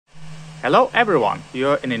Hello everyone,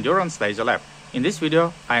 you're in Endurance Laser Lab. In this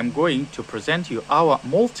video, I am going to present you our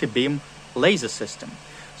multi-beam laser system.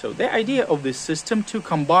 So the idea of this system to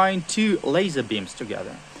combine two laser beams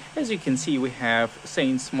together. As you can see, we have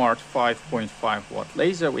SainSmart 5.5 watt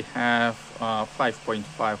laser, we have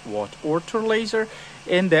 5.5 watt ortho laser,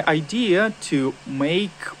 and the idea to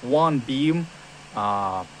make one beam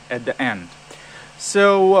at the end.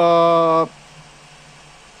 So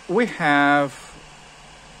we have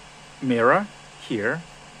mirror here,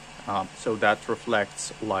 so that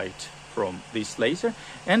reflects light from this laser,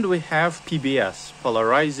 and we have PBS,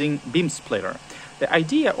 polarizing beam splitter. The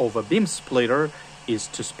idea of a beam splitter is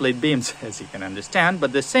to split beams, as you can understand,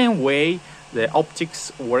 but the same way the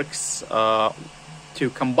optics works to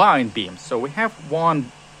combine beams. So we have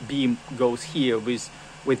one beam goes here with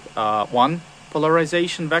one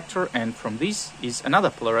polarization vector, and from this is another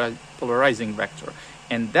polarizing vector,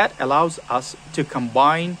 and that allows us to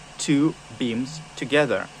combine two beams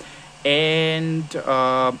together. And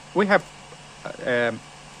we have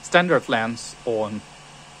standard lens on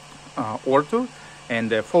ortho,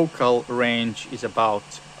 and the focal range is about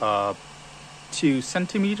 2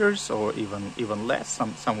 centimeters or even less,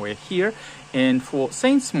 somewhere here. And for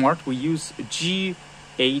SainSmart we use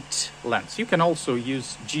G8 lens. You can also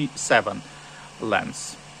use G7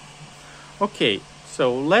 lens. Okay,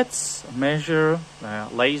 so let's measure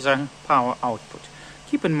laser power output.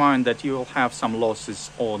 Keep in mind that you will have some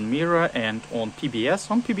losses on mirror and on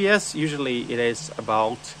PBS. On PBS usually it is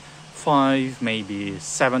about 5, maybe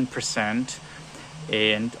 7%.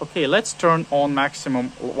 And okay, let's turn on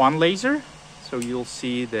maximum one laser, so you'll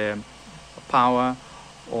see the power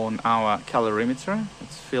on our calorimeter.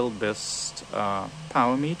 Let's fill this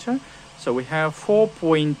power meter. So we have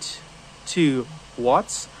 4.2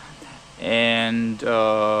 watts. And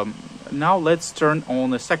now let's turn on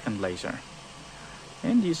the second laser,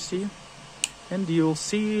 and you'll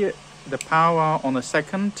see the power on the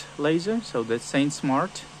second laser. So that's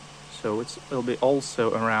SainSmart, so it'll be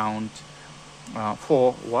also around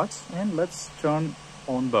 4 watts. And let's turn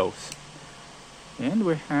on both, and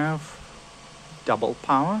we have double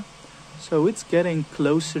power, so it's getting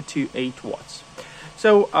closer to 8 watts.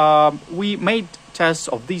 So we made tests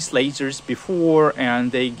of these lasers before,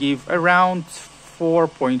 and they give around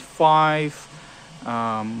 4.5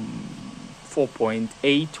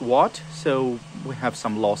 4.8 watt. So we have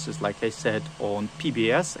some losses, like I said, on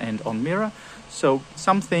PBS and on mirror, so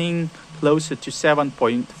something closer to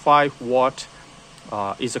 7.5 watt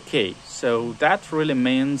is okay. So that really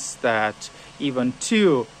means that even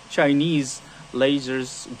two Chinese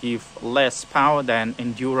lasers give less power than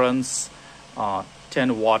Endurance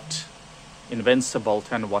 10 watt Invincible,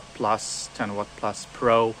 10 watt plus, 10 watt plus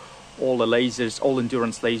Pro. All the lasers, all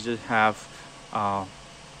Endurance lasers have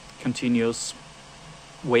continuous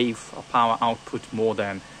wave power output more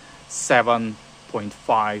than 7.5,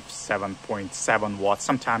 7.7 watts,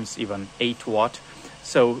 sometimes even 8 watt.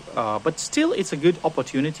 So, but still it's a good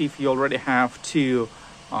opportunity if you already have two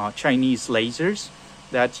Chinese lasers,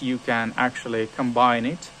 that you can actually combine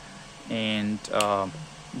it and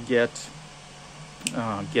get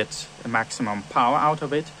a maximum power out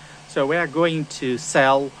of it. So we are going to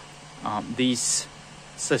sell this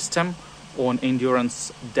system on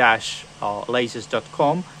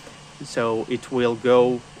endurance-lasers.com. So it will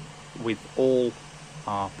go with all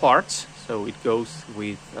parts. So it goes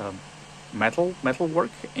with metal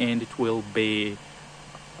work, and it will be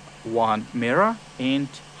one mirror and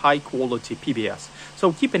high quality PBS.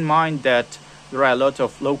 So keep in mind that there are a lot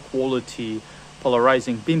of low quality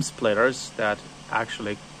polarizing beam splitters that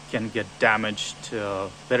actually can get damaged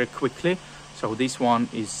very quickly. So this one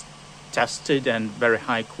is tested and very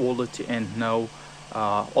high quality, and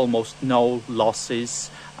almost no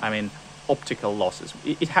losses. I mean, optical losses.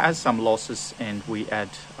 It has some losses, and we'll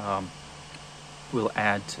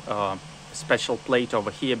add a special plate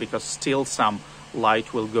over here, because still some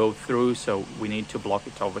light will go through, so we need to block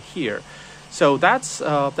it over here. So that's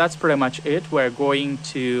pretty much it. We're going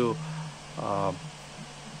to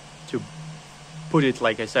put it,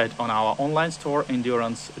 like I said, on our online store,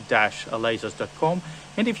 endurance-lasers.com.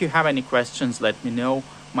 And if you have any questions, let me know.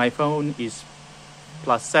 My phone is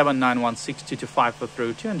 +7 916 225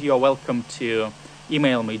 432, and you're welcome to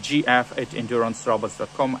email me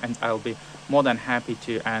gf@endurancerobots.com, and I'll be more than happy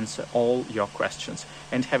to answer all your questions.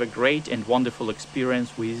 And have a great and wonderful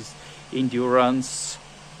experience with Endurance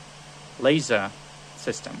laser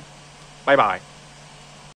system. Bye bye.